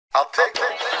ALTEGO.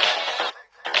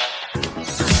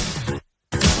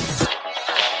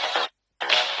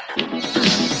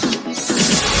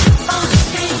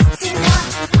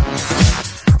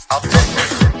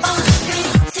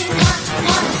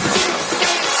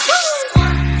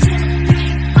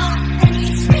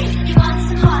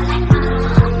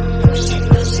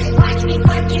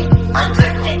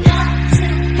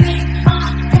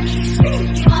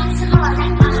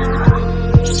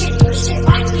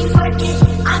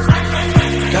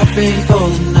 Ready for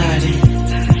the night.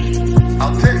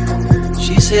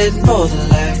 She's heading for the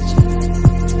lights,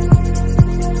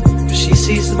 but she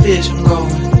sees the vision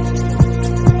going,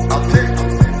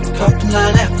 couple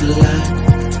line after line.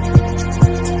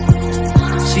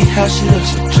 See how she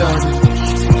looks in trouble,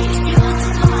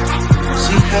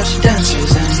 see how she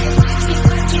dances and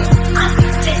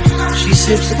she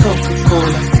sips the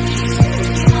Coca-Cola.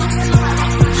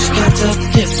 She can't tell the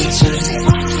difference.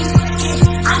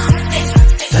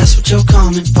 That's what you're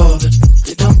coming for, but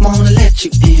they don't wanna let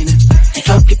you in it. You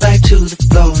drop your back to the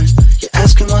floor and you're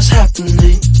asking what's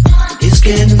happening. It's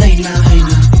getting late now, hey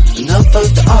now. Enough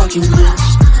of the arguments.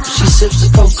 She sips the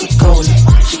Coca-Cola.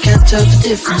 She can't tell the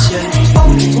difference yet.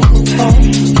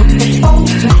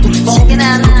 Check it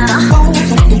out now.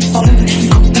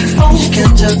 She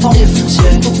can't tell the difference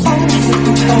yet.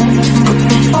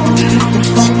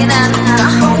 Check it out now.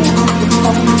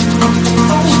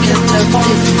 She can't tell the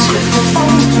difference yet.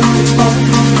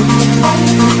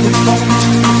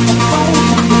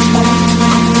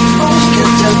 She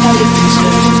can't tell the difference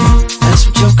yet. That's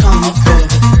what you're coming for,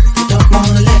 but they don't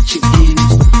wanna let you in.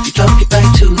 You drop your back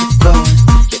to the floor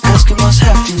and you're asking what's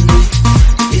happening.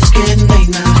 It's getting late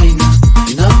now, hey now.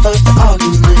 Enough of the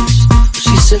arguments.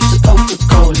 She sips the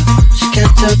Coca-Cola. She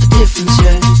can't tell the difference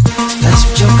yet. That's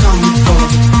what you're coming for,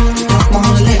 but they don't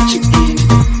wanna let you in.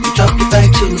 You drop your back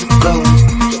to the floor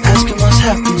and you're asking what's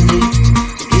happening.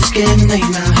 It's getting late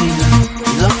now, hey now.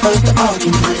 Enough of the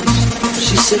arguments.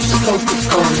 She sips the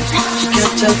Coca-Cola. She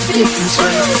can't tell the difference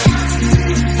yet.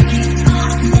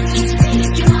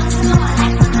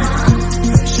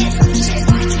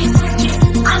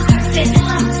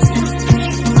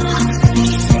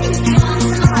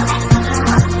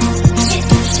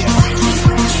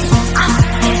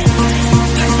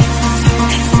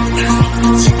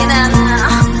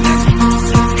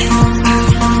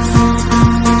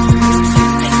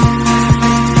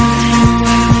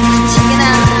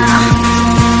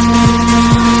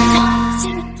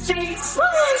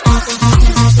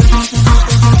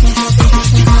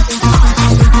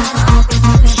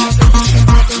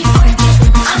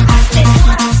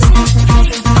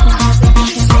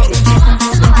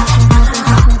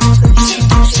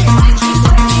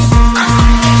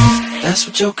 That's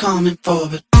what you're coming for,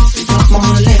 but